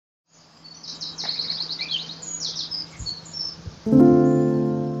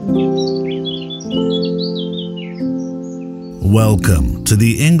Welcome to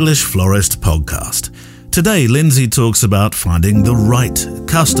the English Florist Podcast. Today, Lindsay talks about finding the right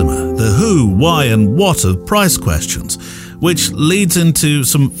customer, the who, why and what of price questions, which leads into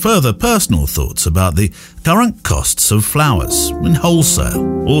some further personal thoughts about the current costs of flowers in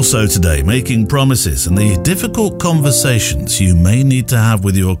wholesale. Also today, making promises and the difficult conversations you may need to have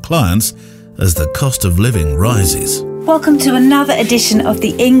with your clients as the cost of living rises. Welcome to another edition of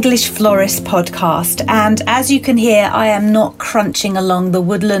the English Florist Podcast, and as you can hear, I am not crunching along the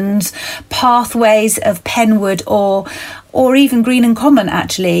woodlands, pathways of Penwood or even Green and Common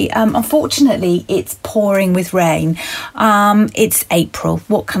actually. Unfortunately, it's pouring with rain. It's April,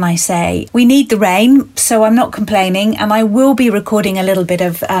 what can I say? We need the rain, so I'm not complaining, and I will be recording a little bit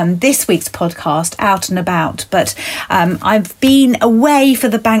of this week's podcast out and about, but I've been away for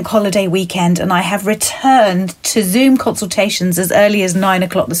the bank holiday weekend and I have returned to Zoom consultations as early as 9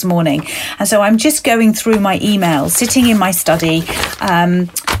 o'clock this morning, and so I'm just going through my emails, sitting in my study,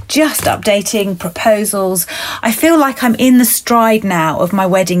 just updating proposals. I feel like I'm in the stride now of my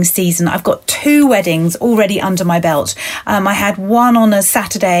wedding season. I've got 2 weddings already under my belt. I had one on a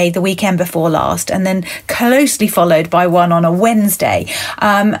Saturday the weekend before last, and then closely followed by one on a Wednesday.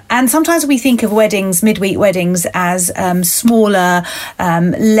 And sometimes we think of weddings, midweek weddings, as smaller,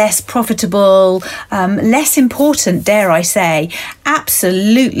 less profitable, less important, dare I say.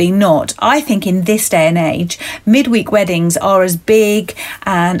 Absolutely not. I think in this day and age, midweek weddings are as big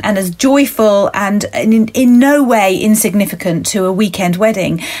and as joyful and in no way insignificant to a weekend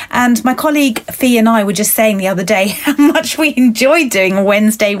wedding. And my colleague Fee and I were just saying the other day how much we enjoyed doing a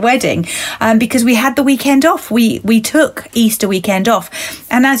Wednesday wedding because we had the weekend off. We took Easter weekend off.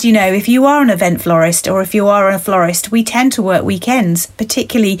 And as you know, if you are an event florist or if you are a florist, we tend to work weekends,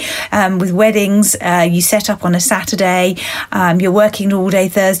 particularly with weddings. You set up on a Saturday, you're working all day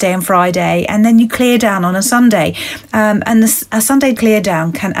Thursday and Friday, and then you clear down on a Sunday. And a Sunday clear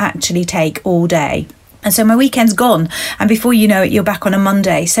down can actually take all day. And so my weekend's gone, and before you know it, you're back on a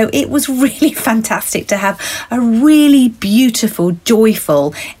Monday. So it was really fantastic to have a really beautiful,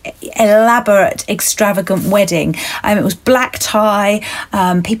 joyful, elaborate, extravagant wedding. It was black tie.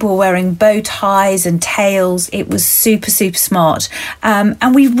 People were wearing bow ties and tails. It was super, super smart.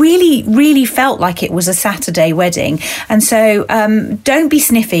 And we really, really felt like it was a Saturday wedding. And so don't be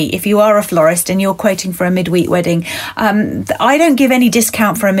sniffy if you are a florist and you're quoting for a midweek wedding. I don't give any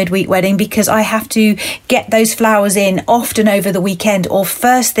discount for a midweek wedding because I have to get those flowers in often over the weekend or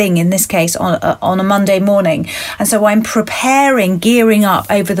first thing, in this case, on a Monday morning. And so I'm gearing up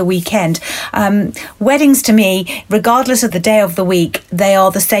over the weekend. Weddings to me, regardless of the day of the week, they are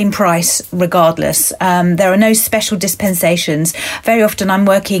the same price regardless. There are no special dispensations. Very often I'm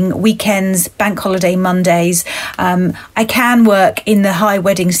working weekends, bank holiday Mondays. I can work in the high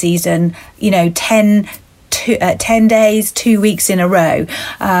wedding season, 10 days, 2 weeks in a row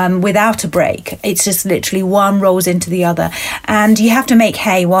without a break. It's just literally one rolls into the other, and you have to make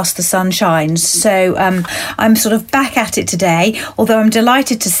hay whilst the sun shines. So I'm sort of back at it today, although I'm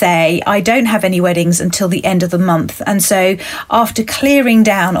delighted to say I don't have any weddings until the end of the month. And so after clearing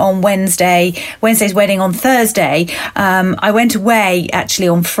down on Wednesday's wedding on Thursday, I went away actually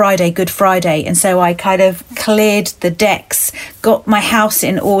on Friday, Good Friday, and so I kind of cleared the decks, got my house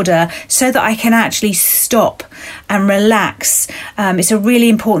in order so that I can actually stop and relax. It's a really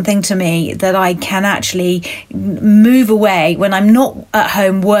important thing to me that I can actually move away when I'm not at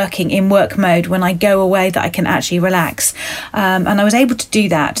home working in work mode. When I go away, that I can actually relax. And I was able to do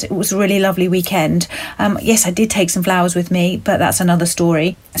that. It was a really lovely weekend. Yes, I did take some flowers with me, but that's another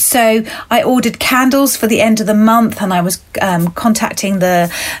story. So I ordered candles for the end of the month, and I was contacting the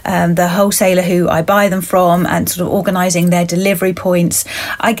wholesaler who I buy them from and sort of organising their delivery points.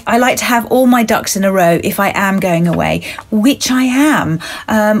 I like to have all my ducks in a row if I am going away, which I am.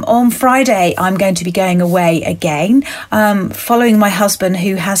 On Friday, I'm going to be going away again, following my husband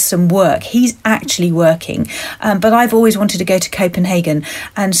who has some work. He's actually working, but I've always wanted to go to Copenhagen.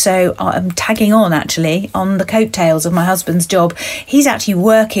 And so I'm tagging on actually on the coattails of my husband's job. He's actually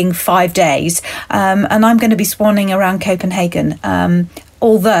working 5 days, and I'm going to be swanning around Copenhagen.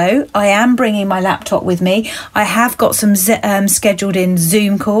 Although I am bringing my laptop with me, I have got some scheduled in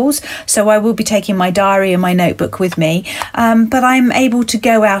Zoom calls, so I will be taking my diary and my notebook with me. But I'm able to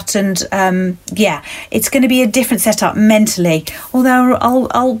go out and, it's going to be a different setup mentally. Although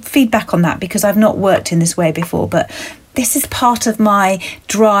I'll feed back on that because I've not worked in this way before. But this is part of my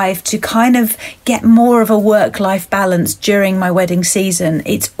drive to kind of get more of a work-life balance during my wedding season.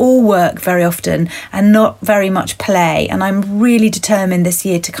 It's all work very often and not very much play. And I'm really determined this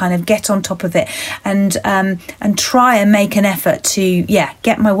year to kind of get on top of it and try and make an effort to,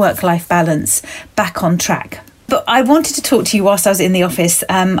 get my work-life balance back on track. But I wanted to talk to you whilst I was in the office.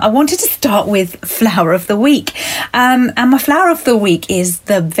 I wanted to start with Flower of the Week. And my Flower of the Week is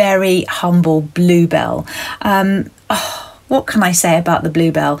the very humble bluebell. What can I say about the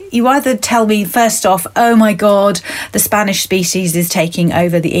bluebell? You either tell me first off, oh my God, the Spanish species is taking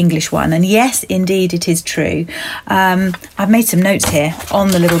over the English one. And yes, indeed, it is true. I've made some notes here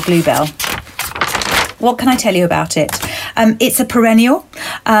on the little bluebell. What can I tell you about it? It's a perennial.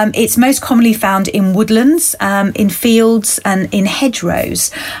 It's most commonly found in woodlands, in fields and in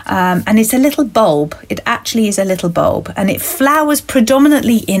hedgerows. And it's a little bulb. It actually is a little bulb. And it flowers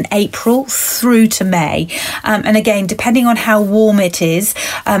predominantly in April through to May. And again, depending on how warm it is,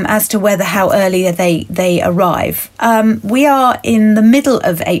 as to how early they arrive. We are in the middle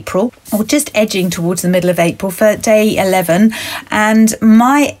of April, or just edging towards the middle of April for day 11. And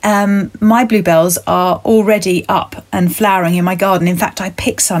my bluebells are already up and flowering in my garden. In fact, I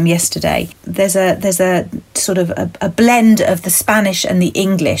picked some yesterday. There's a sort of a blend of the Spanish and the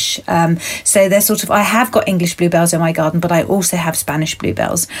English. So there's sort of, I have got English bluebells in my garden, but I also have Spanish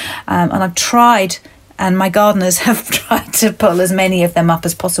bluebells. And I've tried, and my gardeners have tried to pull as many of them up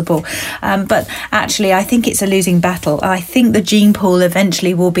as possible. But actually, I think it's a losing battle. I think the gene pool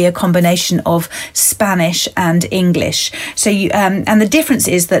eventually will be a combination of Spanish and English. So and the difference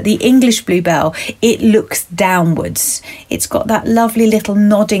is that the English bluebell, it looks downwards. It's got that lovely little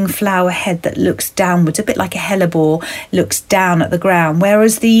nodding flower head that looks downwards, a bit like a hellebore, looks down at the ground.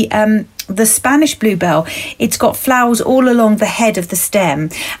 Whereas the Spanish bluebell, it's got flowers all along the head of the stem,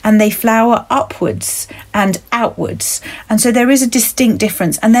 and they flower upwards and outwards. And so there is a distinct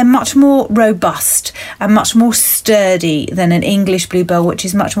difference, and they're much more robust and much more sturdy than an English bluebell, which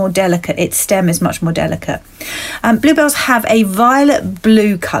is much more delicate. Its stem is much more delicate. Bluebells have a violet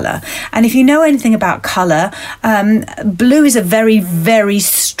blue colour. And if you know anything about colour, blue is a very, very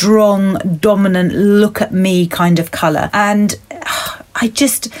strong, dominant, look at me kind of colour. And I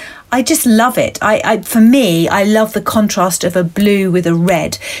just love it. For me, I love the contrast of a blue with a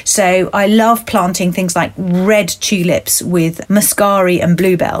red. So I love planting things like red tulips with muscari and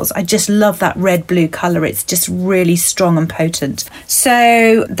bluebells. I just love that red-blue colour. It's just really strong and potent.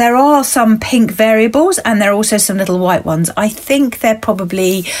 So there are some pink variables, and there are also some little white ones. I think they're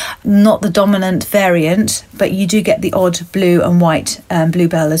probably not the dominant variant, but you do get the odd blue and white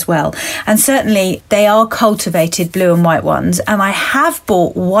bluebell as well. And certainly they are cultivated blue and white ones, and I have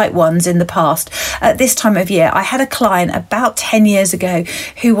bought white ones in the past. At this time of year, I had a client about 10 years ago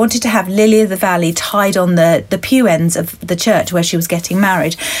who wanted to have lily of the valley tied on the pew ends of the church where she was getting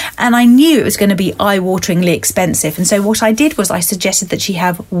married, and I knew it was going to be eye-wateringly expensive. And so what I did was I suggested that she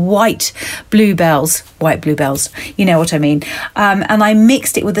have white bluebells, you know what I mean, and I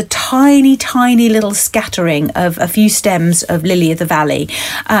mixed it with a tiny little scattering of a few stems of lily of the valley,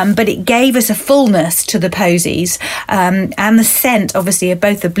 but it gave us a fullness to the posies, and the scent obviously of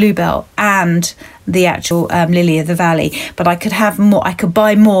both the bluebell and the actual lily of the valley. But I could have more, I could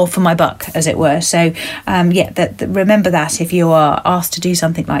buy more for my buck, as it were. So remember that if you are asked to do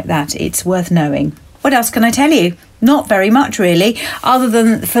something like that, it's worth knowing. What else can I tell you? Not very much, really, other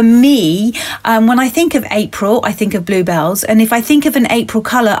than for me, when I think of April, I think of bluebells. And if I think of an April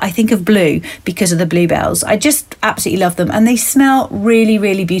colour, I think of blue because of the bluebells. I just absolutely love them, and they smell really,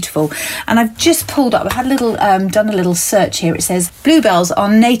 really beautiful. And I've just pulled up, I've had done a little search here. It says bluebells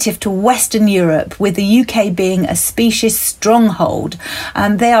are native to Western Europe, with the UK being a species stronghold.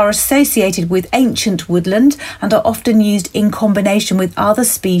 And they are associated with ancient woodland and are often used in combination with other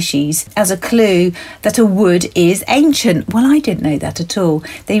species as a clue that a wood is ancient. Well, I didn't know that at all.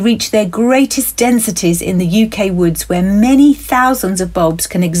 They reach their greatest densities in the UK woods, where many thousands of bulbs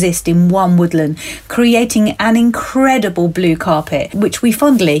can exist in one woodland, creating an incredible blue carpet, which we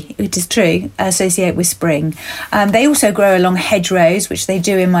fondly, it is true, associate with spring. They also grow along hedgerows, which they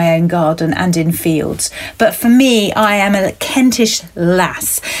do in my own garden and in fields. But for me, I am a Kentish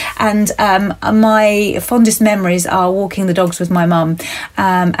lass, and my fondest memories are walking the dogs with my mum,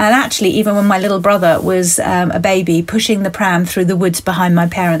 and actually even when my little brother was a baby, pushing the pram through the woods behind my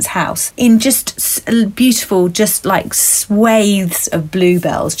parents' house in just beautiful, just like swathes of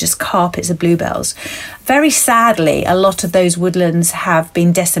bluebells, just carpets of bluebells. Very sadly, a lot of those woodlands have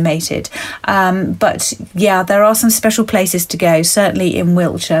been decimated. But yeah, there are some special places to go. Certainly in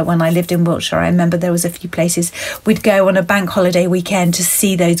Wiltshire, when I lived in Wiltshire, I remember there was a few places we'd go on a bank holiday weekend to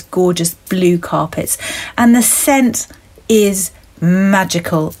see those gorgeous blue carpets. And the scent is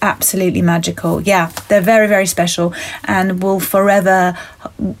magical, absolutely magical. Yeah, they're very, very special and will forever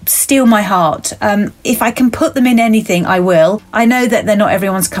steal my heart. If I can put them in anything, I will. I know that they're not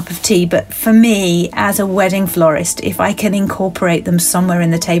everyone's cup of tea, but for me, as a wedding florist, if I can incorporate them somewhere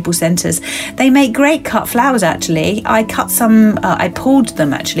in the table centres, they make great cut flowers, actually. I cut some, I pulled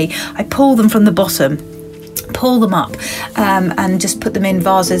them, actually. I pull them from the bottom, pull them up and just put them in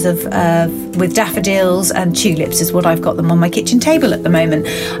vases of with daffodils and tulips is what I've got them on my kitchen table at the moment.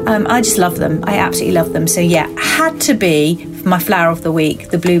 I just love them. I absolutely love them. So yeah, had to be my flower of the week,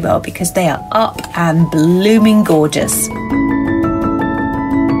 the bluebell, because they are up and blooming gorgeous.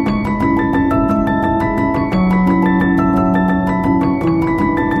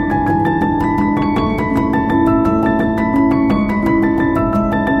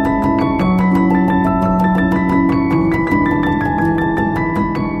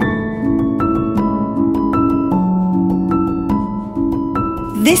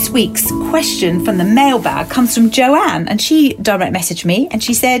 This week's question from the mailbag comes from Joanne, and she direct messaged me and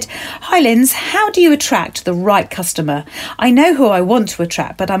she said, "Hi Linz, how do you attract the right customer? I know who I want to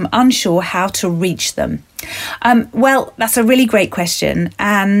attract, but I'm unsure how to reach them." Well, that's a really great question.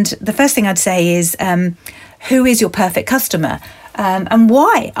 And the first thing I'd say is, who is your perfect customer? And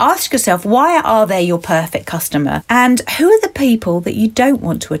why? Ask yourself, why are they your perfect customer? And who are the people that you don't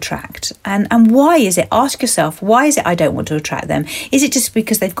want to attract? And why is it? Ask yourself, why is it I don't want to attract them? Is it just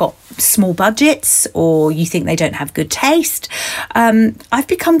because they've got small budgets, or you think they don't have good taste? I've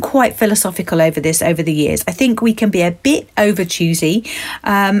become quite philosophical over this over the years. I think we can be a bit over choosy.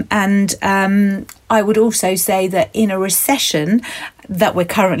 I would also say that in a recession that we're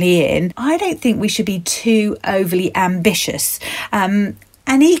currently in, I don't think we should be too overly ambitious.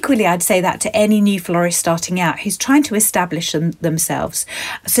 And equally, I'd say that to any new florist starting out who's trying to establish themselves.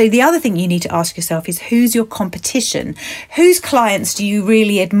 So the other thing you need to ask yourself is, who's your competition? Whose clients do you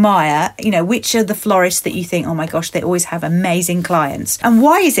really admire? You know, which are the florists that you think, oh my gosh, they always have amazing clients? And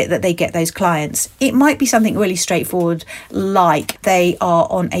why is it that they get those clients? It might be something really straightforward, like they are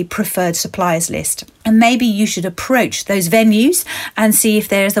on a preferred suppliers list. And maybe you should approach those venues and see if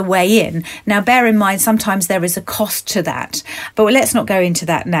there is a way in. Now, bear in mind, sometimes there is a cost to that, but let's not go into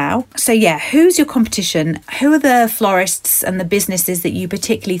that now. So yeah, who's your competition? Who are the florists and the businesses that you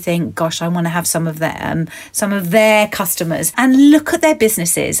particularly think, gosh, I want to have some of their customers? And look at their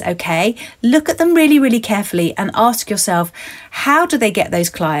businesses, okay? Look at them really, really carefully and ask yourself, how do they get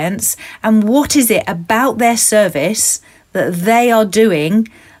those clients? And what is it about their service that they are doing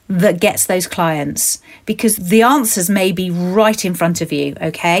that gets those clients? Because the answers may be right in front of you,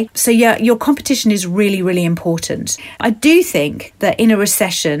 okay? So yeah, your competition is really, really important. I do think that in a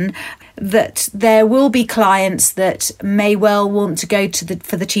recession, that there will be clients that may well want to go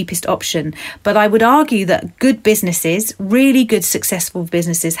for the cheapest option. But I would argue that good businesses, really good successful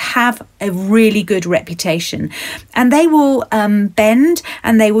businesses, have a really good reputation, and they will bend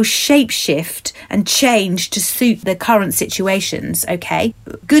and they will shape shift and change to suit the current situations, okay?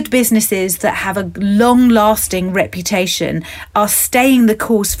 Good businesses that have a long lasting reputation are staying the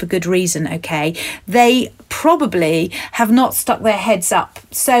course for good reason, okay? They probably have not stuck their heads up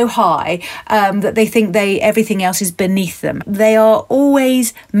so high that they think everything else is beneath them. They are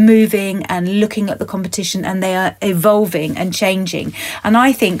always moving and looking at the competition, and they are evolving and changing. And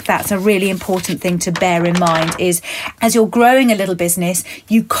I think that's a really important thing to bear in mind, is as you're growing a little business,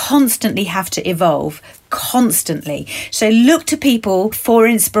 you constantly have to evolve. Constantly. So look to people for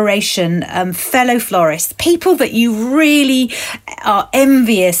inspiration, fellow florists, people that you really are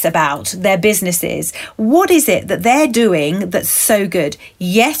envious about their businesses. What is it that they're doing that's so good?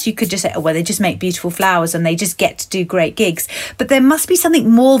 Yes, you could just say, oh, well, they just make beautiful flowers and they just get to do great gigs. But there must be something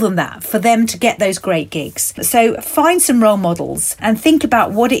more than that for them to get those great gigs. So find some role models and think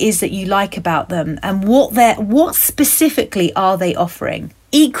about what it is that you like about them and what specifically are they offering.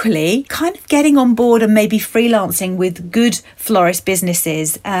 Equally, kind of getting on board and maybe freelancing with good florist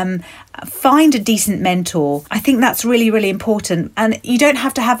businesses. Find a decent mentor. I think that's really, really important. And you don't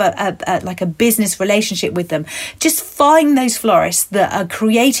have to have a business relationship with them. Just find those florists that are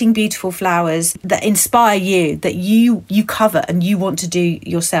creating beautiful flowers that inspire you, that you cover and you want to do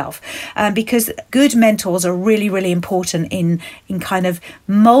yourself. Because good mentors are really, really important in kind of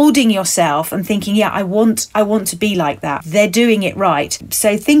molding yourself and thinking, yeah, I want to be like that. They're doing it right.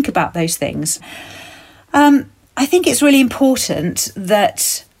 So think about those things. I think it's really important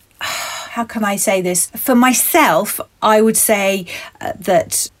that, how can I say this? For myself, I would say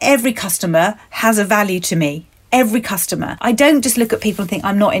that every customer has a value to me. Every customer. I don't just look at people and think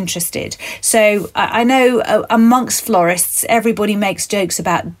I'm not interested. So I know amongst florists, everybody makes jokes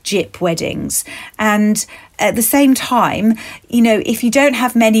about gyp weddings. And at the same time, if you don't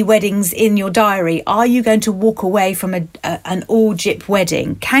have many weddings in your diary, are you going to walk away from an all gyp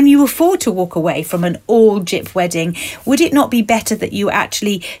wedding? Can you afford to walk away from an all gyp wedding? Would it not be better that you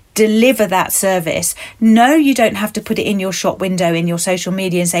actually deliver that service? No, you don't have to put it in your shop window, in your social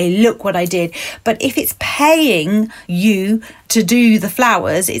media and say, look what I did. But if it's paying you to do the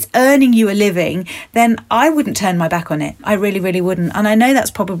flowers, it's earning you a living, then I wouldn't turn my back on it. I really, really wouldn't. And I know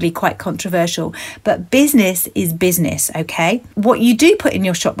that's probably quite controversial, but business is business, okay? What you do put in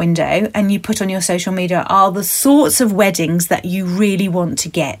your shop window and you put on your social media are the sorts of weddings that you really want to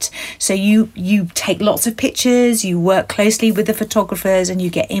get. So you take lots of pictures, you work closely with the photographers, and you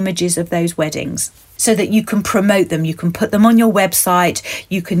get images of those weddings so that you can promote them. You can put them on your website.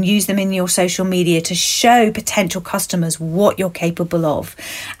 You can use them in your social media to show potential customers what you're capable of.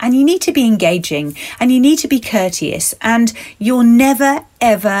 And you need to be engaging and you need to be courteous, and you're never,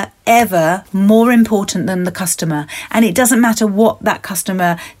 ever, ever more important than the customer. And it doesn't matter what that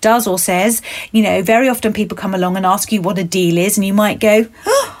customer does or says. Very often people come along and ask you what a deal is, and you might go,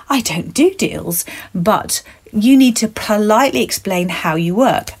 oh, I don't do deals. But you need to politely explain how you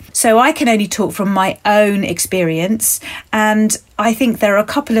work. So I can only talk from my own experience, and I think there are a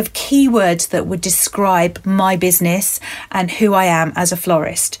couple of key words that would describe my business and who I am as a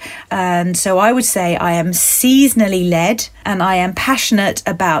florist. And so I would say I am seasonally led, and I am passionate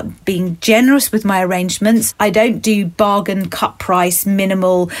about being generous with my arrangements. I don't do bargain, cut price,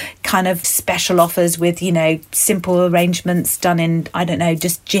 minimal kind of special offers with, simple arrangements done in,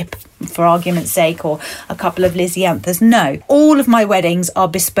 just gyp for argument's sake, or a couple of lisianthus. No, all of my weddings are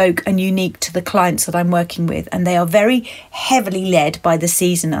bespoke and unique to the clients that I'm working with, and they are very heavily led by the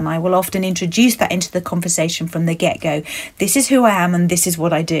season, and I will often introduce that into the conversation from the get-go. This is who I am and this is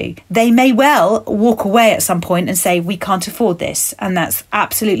what I do. They may well walk away at some point and say, we can't afford this, and that's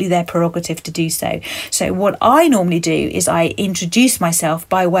absolutely their prerogative to do so. So what I normally do is I introduce myself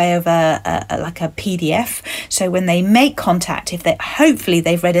by way of a PDF. So when they make contact, hopefully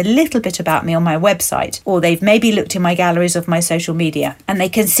they've read a little bit about me on my website, or they've maybe looked in my galleries of my social media, and they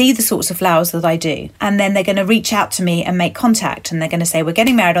can see the sorts of flowers that I do, and then they're going to reach out to me and make contact, and they're going to say, we're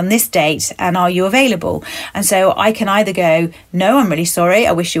getting married on this date, and are you available? And so I can either go, no, I'm really sorry,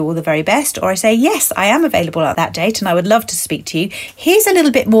 I wish you all the very best, or I say, yes, I am available at that date and I would love to speak to you. Here's a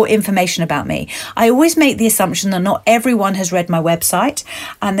little bit more information about me. I always make the assumption that not everyone has read my website,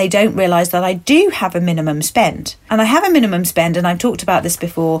 and they don't realise that I do have a minimum spend. And I have a minimum spend, and I've talked about this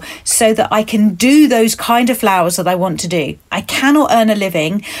before, so that I can do those kind of flowers that I want to do. I cannot earn a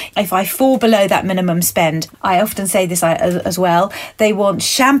living if I fall below that minimum spend. I often say this as well. They want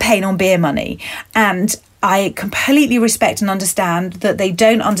champagne on beer money, and I completely respect and understand that they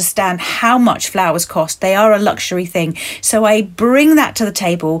don't understand how much flowers cost. They are a luxury thing. So I bring that to the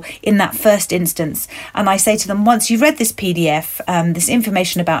table in that first instance. And I say to them, once you've read this PDF, this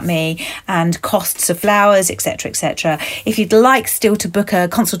information about me and costs of flowers, etc., if you'd like still to book a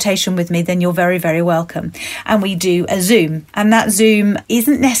consultation with me, then you're very, very welcome. And we do a Zoom. And that Zoom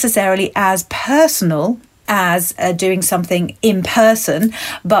isn't necessarily as personal as doing something in person,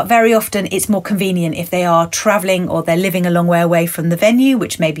 but very often it's more convenient if they are travelling or they're living a long way away from the venue,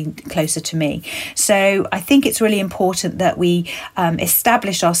 which may be closer to me. So I think it's really important that we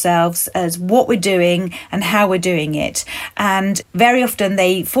establish ourselves as what we're doing and how we're doing it. And very often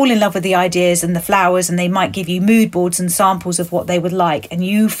they fall in love with the ideas and the flowers, and they might give you mood boards and samples of what they would like, and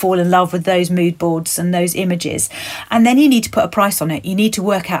you fall in love with those mood boards and those images. And then you need to put a price on it. You need to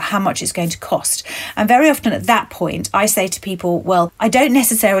work out how much it's going to cost. And very often at that point, I say to people, well, I don't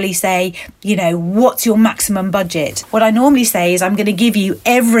necessarily say, what's your maximum budget? What I normally say is I'm going to give you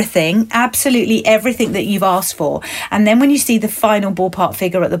everything, absolutely everything that you've asked for. And then when you see the final ballpark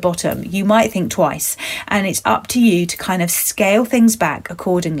figure at the bottom, you might think twice. And it's up to you to kind of scale things back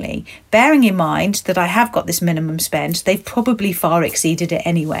accordingly, bearing in mind that I have got this minimum spend. They've probably far exceeded it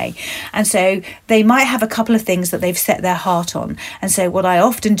anyway. And so they might have a couple of things that they've set their heart on. And so what I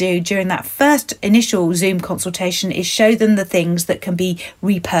often do during that first initial Zoom consultation is show them the things that can be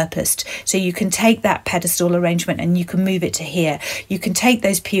repurposed. So you can take that pedestal arrangement and you can move it to here. You can take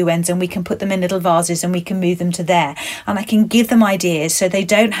those PUNs and we can put them in little vases and we can move them to there. And I can give them ideas so they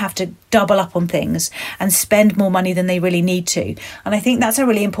don't have to double up on things and spend more money than they really need to. And I think that's a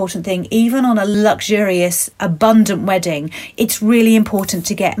really important thing. Even on a luxurious, abundant wedding, it's really important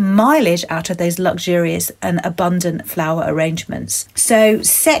to get mileage out of those luxurious and abundant flower arrangements. So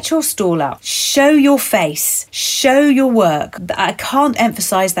set your stall up, show your face, show your work. I can't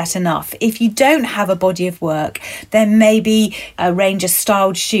emphasize that enough. If you don't have a body of work, then maybe arrange a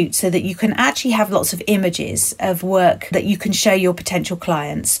styled shoot so that you can actually have lots of images of work that you can show your potential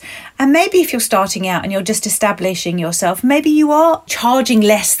clients. And maybe if you're starting out and you're just establishing yourself, maybe you are charging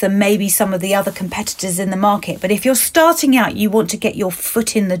less than maybe some of the other competitors in the market. But if you're starting out, you want to get your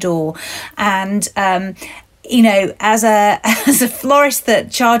foot in the door. And as a florist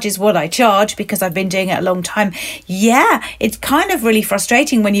that charges what I charge, because I've been doing it a long time, it's kind of really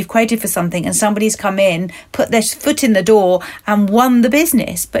frustrating when you've quoted for something and somebody's come in, put their foot in the door and won the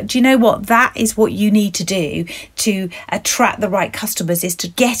business. But do you know what? That is what you need to do to attract the right customers, is to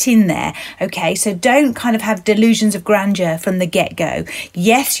get in there. Okay, so don't kind of have delusions of grandeur from the get-go.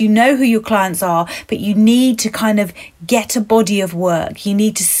 Yes, you know who your clients are, but you need to kind of get a body of work. You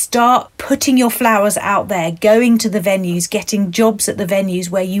need to start putting your flowers out there, going to the venues, getting jobs at the venues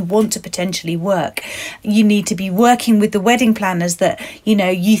where you want to potentially work. You need to be working with the wedding planners that,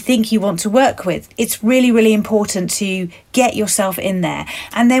 you think you want to work with. It's really, really important to get yourself in there.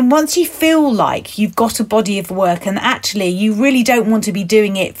 And then once you feel like you've got a body of work and actually you really don't want to be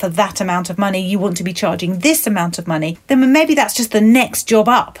doing it for that amount of money, you want to be charging this amount of money, then maybe that's just the next job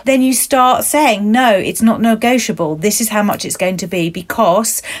up. Then you start saying, no, it's not negotiable. This is how much it's going to be,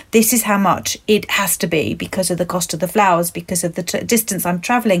 because this is how much it has to be, because of the cost of the flowers, because of the distance I'm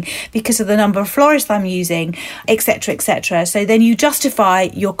traveling, because of the number of florists I'm using, etc., etc. So then you justify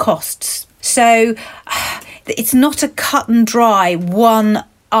your costs. So it's not a cut and dry one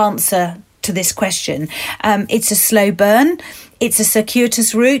answer to this question. It's a slow burn. It's a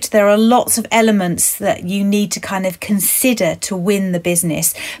circuitous route. There are lots of elements that you need to kind of consider to win the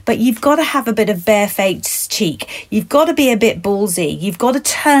business, but you've got to have a bit of barefaced cheek. You've got to be a bit ballsy. You've got to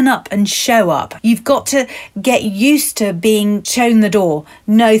turn up and show up. You've got to get used to being shown the door.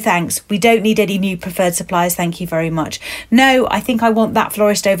 No, thanks. We don't need any new preferred suppliers. Thank you very much. No, I think I want that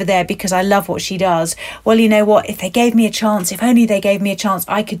florist over there because I love what she does. Well, you know what? If they gave me a chance, if only they gave me a chance,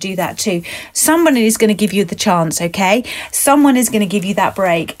 I could do that too. Someone is going to give you the chance, okay? Someone is going to give you that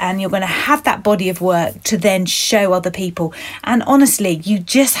break, and you're going to have that body of work to then show other people. And honestly, you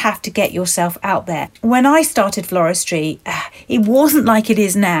just have to get yourself out there. When I started floristry, it wasn't like it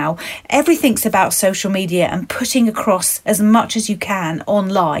is now. Everything's about social media and putting across as much as you can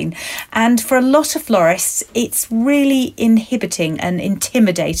online. And for a lot of florists, it's really inhibiting and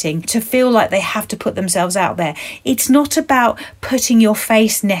intimidating to feel like they have to put themselves out there. It's not about putting your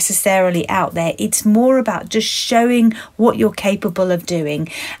face necessarily out there. It's more about just showing what you're capable of doing.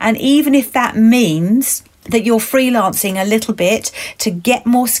 And even if that means that you're freelancing a little bit to get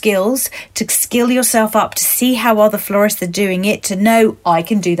more skills, to skill yourself up, to see how other florists are doing it, to know I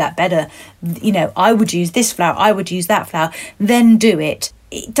can do that better. I would use this flower, I would use that flower, then do it.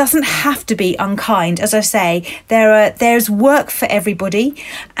 It doesn't have to be unkind. As I say, there's work for everybody,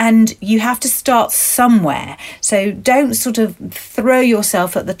 and you have to start somewhere. So don't sort of throw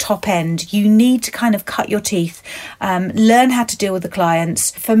yourself at the top end. You need to kind of cut your teeth, learn how to deal with the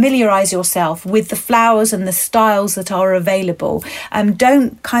clients, familiarize yourself with the flowers and the styles that are available.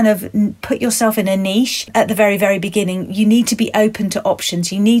 Don't kind of put yourself in a niche at the very, very beginning. You need to be open to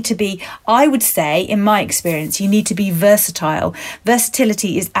options. You need to be, I would say, in my experience, you need to be versatile. Versatility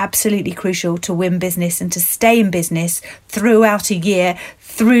is absolutely crucial to win business and to stay in business throughout a year,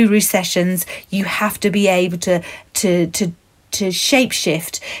 through recessions. You have to be able to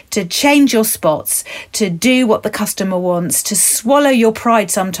shapeshift, to change your spots, to do what the customer wants, to swallow your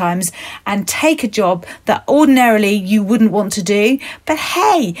pride sometimes and take a job that ordinarily you wouldn't want to do. But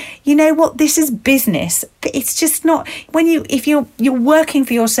hey, you know what? This is business. It's just not, if you're working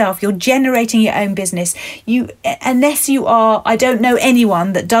for yourself, you're generating your own business. Unless you are, I don't know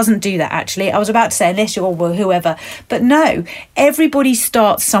anyone that doesn't do that actually. I was about to say unless you're whoever, but no, everybody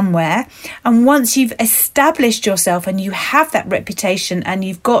starts somewhere. And once you've established yourself and you have that reputation and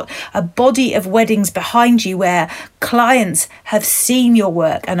you've got a body of weddings behind you where clients have seen your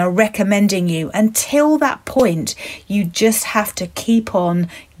work and are recommending you, until that point, you just have to keep on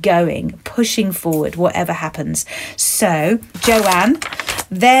going, pushing forward, whatever happens. So, Joanne,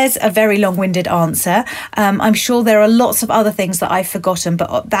 there's a very long-winded answer. I'm sure there are lots of other things that I've forgotten,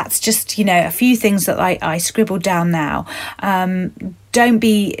 but that's just, a few things that I scribbled down now. Don't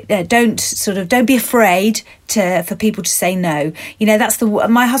be afraid for people to say no.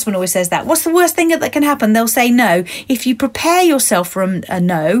 My husband always says that. What's the worst thing that can happen? They'll say no. If you prepare yourself for a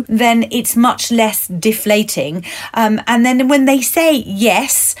no, then it's much less deflating. And then when they say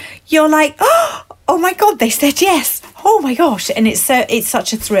yes, you're like, oh my God, they said yes. oh my gosh, and it's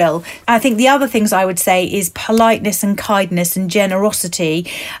such a thrill. I think the other things I would say is politeness and kindness and generosity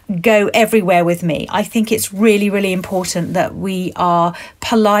go everywhere with me. I think it's really, really important that we are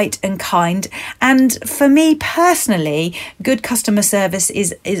polite and kind. And for me personally, good customer service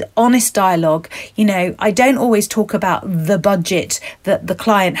is honest dialogue. You know, I don't always talk about the budget that the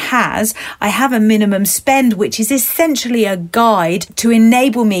client has. I have a minimum spend, which is essentially a guide to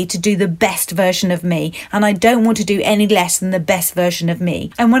enable me to do the best version of me. And I don't want to do any less than the best version of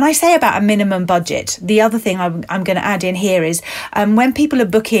me. And when I say about a minimum budget, the other thing I'm going to add in here is when people are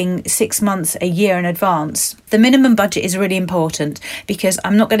booking 6 months, a year in advance, the minimum budget is really important, because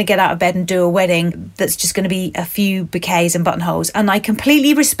I'm not going to get out of bed and do a wedding that's just going to be a few bouquets and buttonholes. And I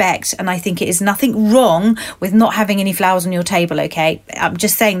completely respect, and I think it is nothing wrong with not having any flowers on your table, okay? I'm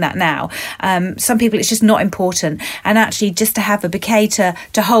just saying that now. Some people, it's just not important. And actually, just to have a bouquet to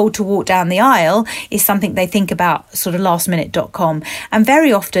hold to walk down the aisle is something they think about sort of lastminute.com. And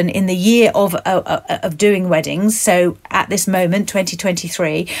very often in the year of doing weddings, so at this moment,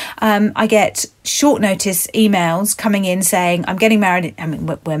 2023, I get short notice emails coming in saying, I'm getting married,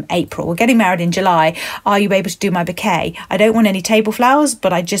 we're in April, we're getting married in July, are you able to do my bouquet? I don't want any table flowers,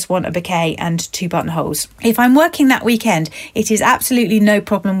 but I just want a bouquet and 2 buttonholes. If I'm working that weekend, it is absolutely no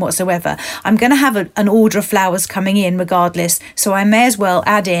problem whatsoever. I'm going to have an order of flowers coming in regardless, so I may as well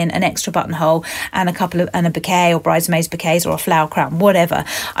add in an extra buttonhole and a bouquet or bridesmaids bouquets or a flower crown, whatever.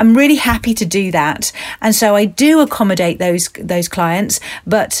 I'm really happy to do that, and so I do accommodate those clients,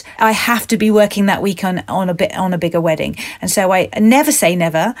 but I have to be working that week on a bigger wedding. And so I never say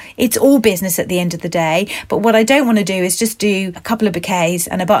never. It's all business at the end of the day. But what I don't want to do is just do a couple of bouquets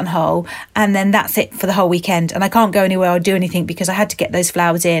and a buttonhole, and then that's it for the whole weekend. And I can't go anywhere or do anything because I had to get those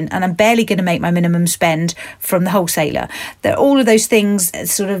flowers in, and I'm barely going to make my minimum spend from the wholesaler. All of those things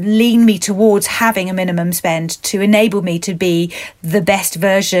sort of lean me towards having a minimum spend to enable me to be the best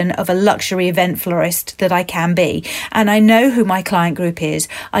version of a luxury event florist that I can be. And I know who my client group is.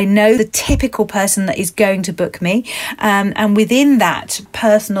 I know the typical person that is going to book me, and within that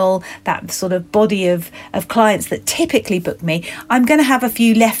that sort of body of clients that typically book me, I'm going to have a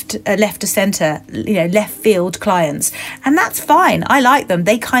few left of centre, left field clients, and that's fine. I like them.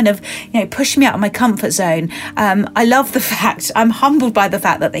 They kind of push me out of my comfort zone. I love the fact, I'm humbled by the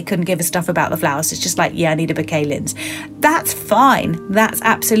fact that they couldn't give a stuff about the flowers. It's just like, I need a bouquet, Linz. That's fine. That's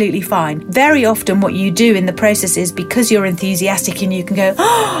absolutely fine. Very often what you do in the process is, because you're enthusiastic and you can go,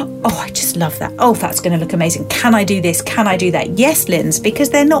 oh, I just love that. Oh, that's going to look amazing. Can I do this? Can I do that? Yes, Linz, because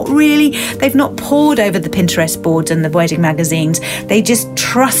they've not pored over the Pinterest boards and the wedding magazines. They just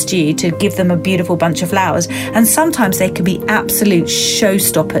trust you to give them a beautiful bunch of flowers. And sometimes they can be absolute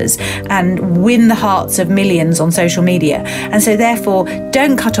showstoppers and win the hearts of millions on social media. And so therefore,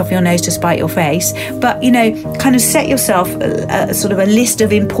 don't cut off your nose to spite your face, but, kind of set yourself sort of a list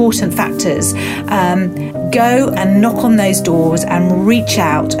of important factors. Go and knock on those doors and reach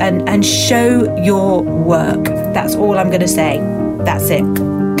out and show your work. That's all I'm going to say. That's it.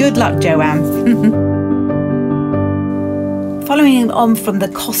 Good luck, Joanne. Following on from the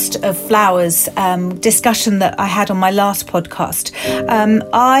cost of flowers discussion that I had on my last podcast,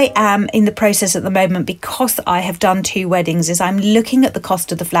 I am in the process at the moment, because I have done 2 weddings, is I'm looking at the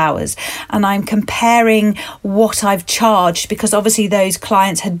cost of the flowers and I'm comparing what I've charged, because obviously those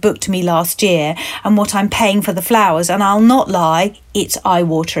clients had booked me last year, and what I'm paying for the flowers. And I'll not lie, it's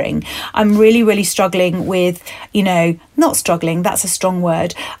eye-watering. I'm really, really struggling with, not struggling, that's a strong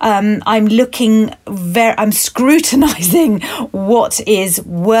word. I'm scrutinising what is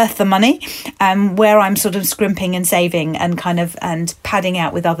worth the money, where I'm sort of scrimping and saving and and padding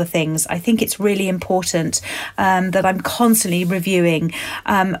out with other things. I think it's really important that I'm constantly reviewing.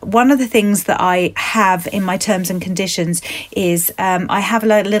 One of the things that I have in my terms and conditions is I have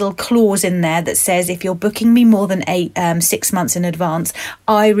a little clause in there that says, if you're booking me more than 6 months in advance,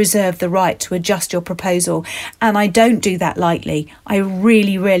 I reserve the right to adjust your proposal. And I don't do that lightly. I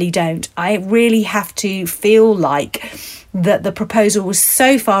really, really don't. I really have to feel like that the proposal was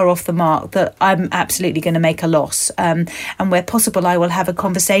so far off the mark that I'm absolutely going to make a loss. And where possible, I will have a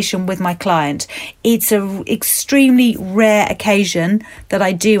conversation with my client. It's an extremely rare occasion that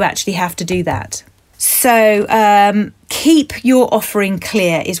I do actually have to do that. So keep your offering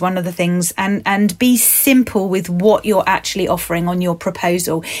clear is one of the things, and be simple with what you're actually offering on your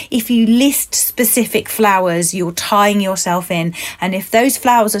proposal. If you list specific flowers, you're tying yourself in, and if those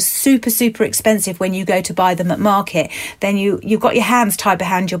flowers are super, super expensive when you go to buy them at market, then you've got your hands tied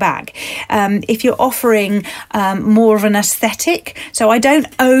behind your back. If you're offering more of an aesthetic, so I don't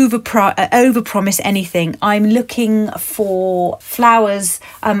overpromise anything. I'm looking for flowers.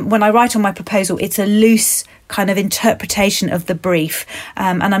 When I write on my proposal, it's a loose kind of interpretation of the brief,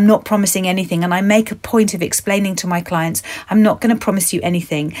 and I'm not promising anything. And I make a point of explaining to my clients, I'm not going to promise you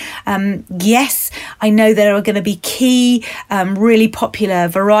anything. Yes, I know there are going to be key, really popular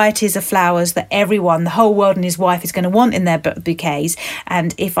varieties of flowers that everyone, the whole world and his wife, is going to want in their bouquets.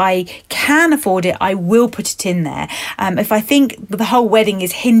 And if I can afford it, I will put it in there. If I think the whole wedding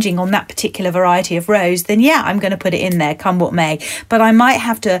is hinging on that particular variety of rose, then yeah, I'm going to put it in there, come what may. But I might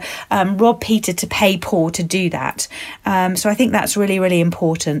have to rob Peter to pay Paul to do that. So I think that's really, really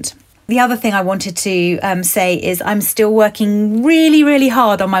important. The other thing I wanted to say is I'm still working really, really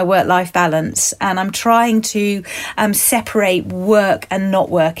hard on my work-life balance, and I'm trying to separate work and not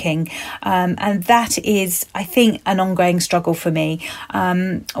working. And that is, I think, an ongoing struggle for me.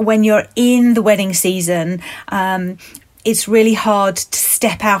 When you're in the wedding season, it's really hard to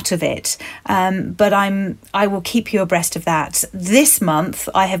step out of it, but I will keep you abreast of that. This month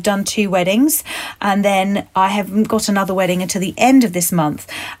I have done 2 weddings, and then I haven't got another wedding until the end of this month,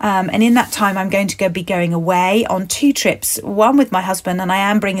 and in that time I'm going to be going away on 2 trips, one with my husband, and I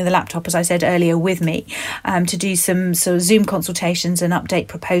am bringing the laptop, as I said earlier, with me to do some sort of Zoom consultations and update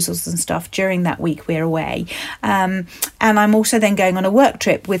proposals and stuff during that week we're away, and I'm also then going on a work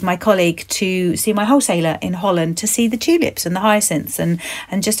trip with my colleague to see my wholesaler in Holland to see the tulips and the hyacinths, and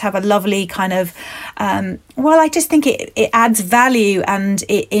just have a lovely kind of I just think it adds value, and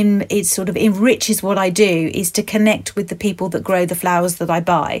it sort of enriches what I do, is to connect with the people that grow the flowers that I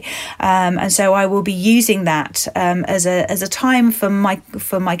buy, and so I will be using that as a time for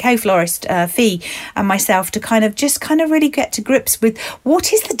my co-florist Fee and myself to kind of really get to grips with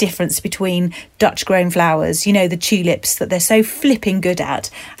what is the difference between Dutch grown flowers, the tulips that they're so flipping good at,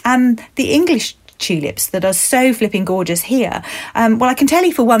 and the English tulips that are so flipping gorgeous here. Well, I can tell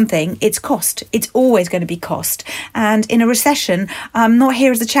you for one thing, it's cost. It's always going to be cost. And in a recession, I'm not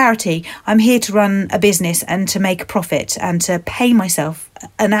here as a charity. I'm here to run a business and to make a profit and to pay myself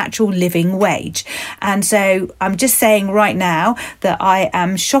an actual living wage. And so I'm just saying right now that I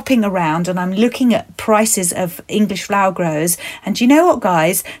am shopping around and I'm looking at prices of English flower growers, and you know what,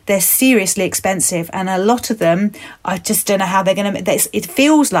 guys, they're seriously expensive, and a lot of them, I just don't know how they're going to, it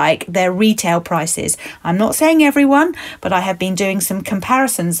feels like they're retail prices. I'm not saying everyone, but I have been doing some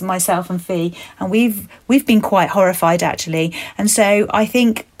comparisons, myself and Fee, and we've been quite horrified actually. And so I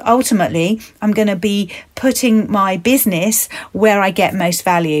think ultimately I'm going to be putting my business where I get most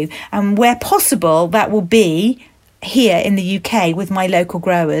value, and where possible that will be here in the UK with my local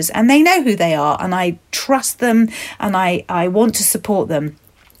growers, and they know who they are, and I trust them, and I want to support them,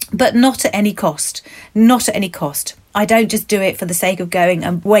 but not at any cost. I don't just do it for the sake of going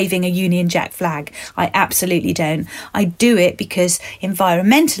and waving a Union Jack flag. I absolutely don't. I do it because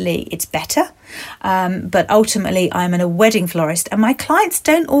environmentally it's better, but ultimately I'm a wedding florist, and my clients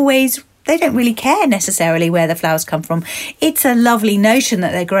don't really care necessarily where the flowers come from. It's a lovely notion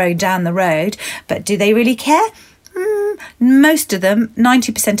that they're growing down the road, but do they really care? Most of them,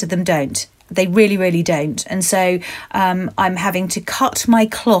 90% of them don't. They really, really don't. And so I'm having to cut my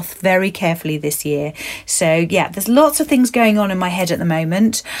cloth very carefully this year. So yeah, there's lots of things going on in my head at the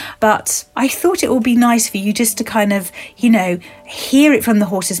moment, but I thought it would be nice for you just to kind of, hear it from the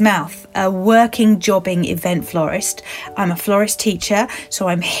horse's mouth. A working, jobbing event florist. I'm a florist teacher, so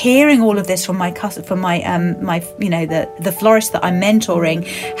I'm hearing all of this from the florist that I'm mentoring,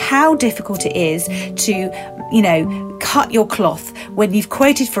 how difficult it is to, cut your cloth when you've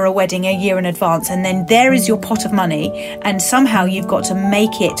quoted for a wedding a year in advance, and then there is your pot of money, and somehow you've got to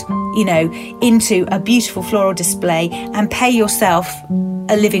make it, into a beautiful floral display and pay yourself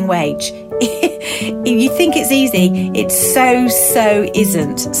a living wage. You think it's easy, it so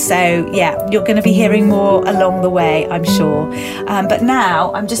isn't. So yeah, you're going to be hearing more along the way, I'm sure. But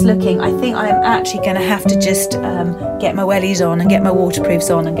now I'm just looking, I think I'm actually going to have to just get my wellies on and get my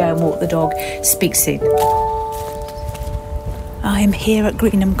waterproofs on and go and walk the dog. Speak soon. I'm here at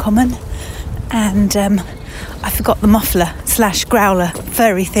Greenham Common, and I forgot the muffler / growler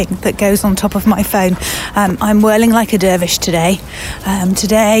furry thing that goes on top of my phone. I'm whirling like a dervish today.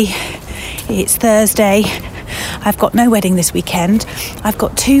 Today it's Thursday. I've got no wedding this weekend. I've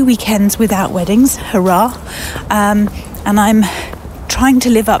got 2 weekends without weddings. Hurrah. And I'm trying to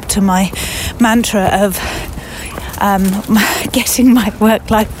live up to my mantra of getting my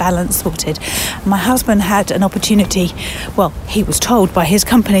work-life balance sorted. My husband had an opportunity, well, he was told by his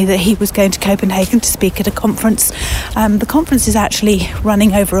company that he was going to Copenhagen to speak at a conference. The conference is actually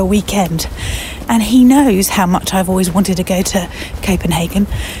running over a weekend, and he knows how much I've always wanted to go to Copenhagen,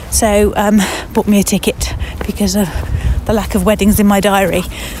 so bought me a ticket because of the lack of weddings in my diary.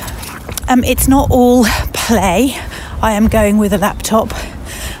 It's not all play. I am going with a laptop.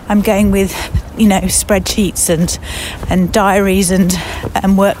 I'm going with spreadsheets and diaries and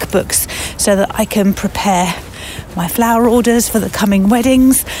workbooks so that I can prepare my flower orders for the coming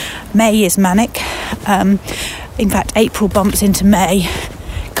weddings. May is manic. In fact, April bumps into May,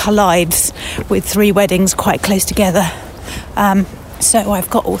 collides with 3 weddings quite close together. So I've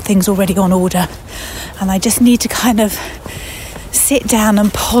got all things already on order, and I just need to kind of sit down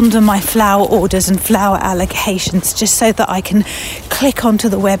and ponder my flower orders and flower allocations just so that I can click onto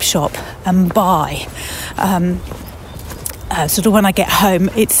the web shop and buy. Sort of when I get home.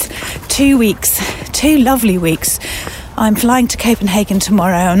 It's 2 weeks, 2 lovely weeks. I'm flying to Copenhagen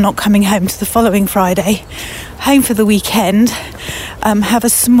tomorrow. I'm not coming home to the following Friday. Home for the weekend. Have a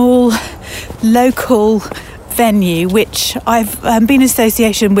small local venue which I've been in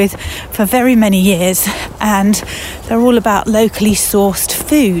association with for very many years, and they're all about locally sourced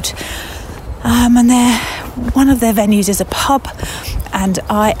food. And one of their venues is a pub, and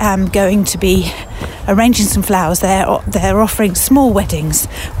I am going to be arranging some flowers there. They're offering small weddings,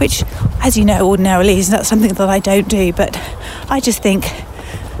 which, as you know, ordinarily is not something that I don't do, but I just think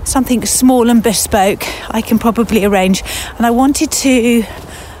something small and bespoke I can probably arrange. And I wanted to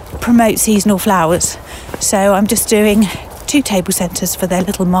promote seasonal flowers, so I'm just doing 2 table centres for their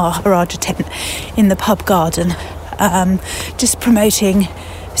little Maharaja tent in the pub garden, just promoting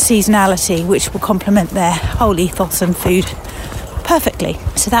seasonality, which will complement their whole ethos and food perfectly.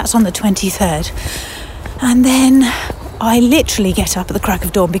 So that's on the 23rd. And then I literally get up at the crack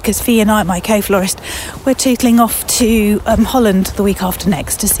of dawn because Fee and I, my co-florist, we're tootling off to Holland the week after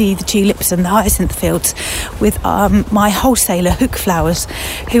next to see the tulips and the hyacinth fields with my wholesaler Hook Flowers,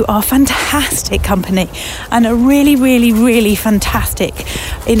 who are fantastic company and are really, really, really fantastic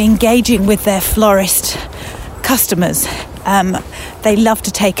in engaging with their florist customers. They love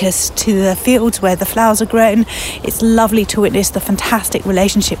to take us to the fields where the flowers are grown. It's lovely to witness the fantastic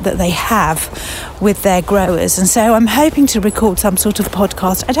relationship that they have with their growers. And so I'm hoping to record some sort of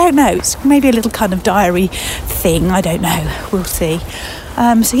podcast. I don't know, it's maybe a little kind of diary thing. I don't know. We'll see.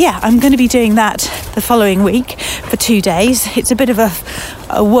 So yeah, I'm going to be doing that the following week for 2 days. It's a bit of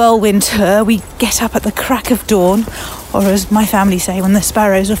a whirlwind tour. We get up at the crack of dawn, or as my family say, when the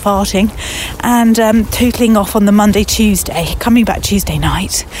sparrows are farting, and tootling off on the Monday, Tuesday, coming back Tuesday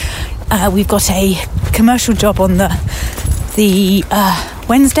night. We've got a commercial job on the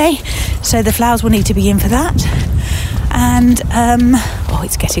Wednesday, so the flowers will need to be in for that. And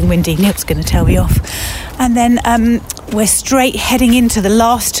it's getting windy. Neil's going to tell me off. And then we're straight heading into the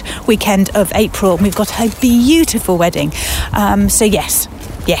last weekend of April. We've got a beautiful wedding. So yes.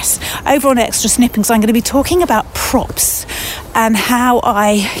 Over on Extra Snippings, I'm going to be talking about props and how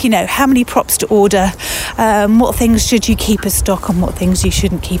many props to order, what things should you keep as stock and what things you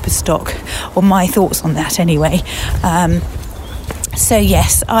shouldn't keep as stock, or my thoughts on that anyway. So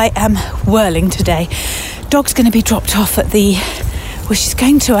yes, I am whirling today. Dog's going to be dropped off at she's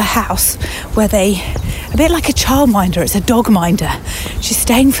going to a house where a bit like a childminder, it's a dog minder. She's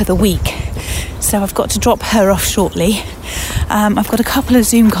staying for the week. So I've got to drop her off shortly. I've got a couple of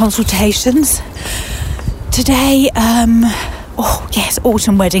Zoom consultations today.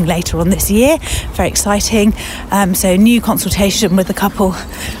 Autumn wedding later on this year. Very exciting. So new consultation with a couple.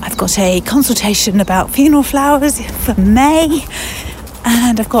 I've got a consultation about funeral flowers for May.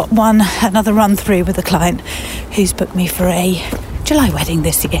 And I've got another run through with a client who's booked me for a July wedding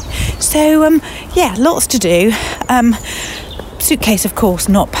this year. So, lots to do. Suitcase, of course,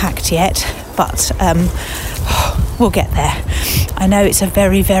 not packed yet, but we'll get there. I know it's a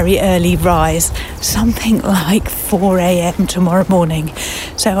very, very early rise, something like 4 a.m. tomorrow morning.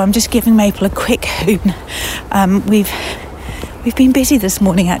 So I'm just giving Maple a quick hoon. We've been busy this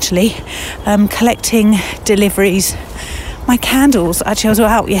morning, actually, collecting deliveries. My candles, actually I was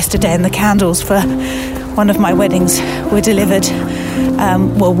out yesterday and the candles for one of my weddings were delivered,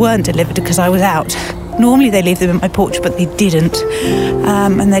 weren't delivered because I was out. Normally they leave them in my porch, but they didn't.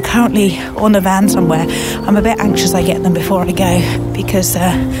 And they're currently on a van somewhere. I'm a bit anxious I get them before I go because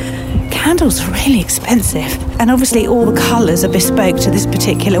candles are really expensive. And obviously all the colours are bespoke to this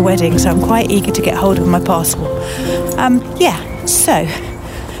particular wedding, so I'm quite eager to get hold of my parcel. So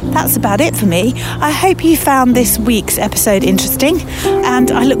that's about it for me. I hope you found this week's episode interesting,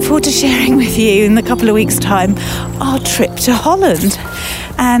 and I look forward to sharing with you in a couple of weeks' time our trip to Holland.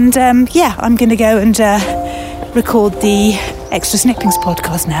 And I'm going to go and record the Extra Snippings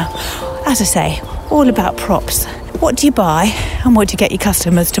podcast now. As I say, all about props. What do you buy and what do you get your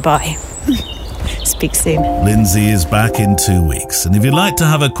customers to buy? Speak soon. Lindsay is back in 2 weeks, and if you'd like to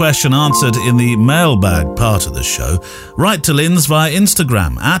have a question answered in the mailbag part of the show, write to Linz via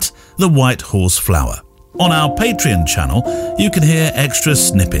Instagram at The White Horse Flower. on our Patreon channel, you can hear extra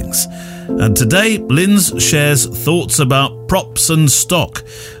snippings. And today, Linz shares thoughts about props and stock,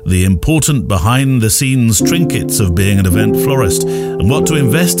 the important behind-the-scenes trinkets of being an event florist, and what to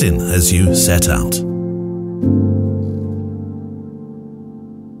invest in as you set out.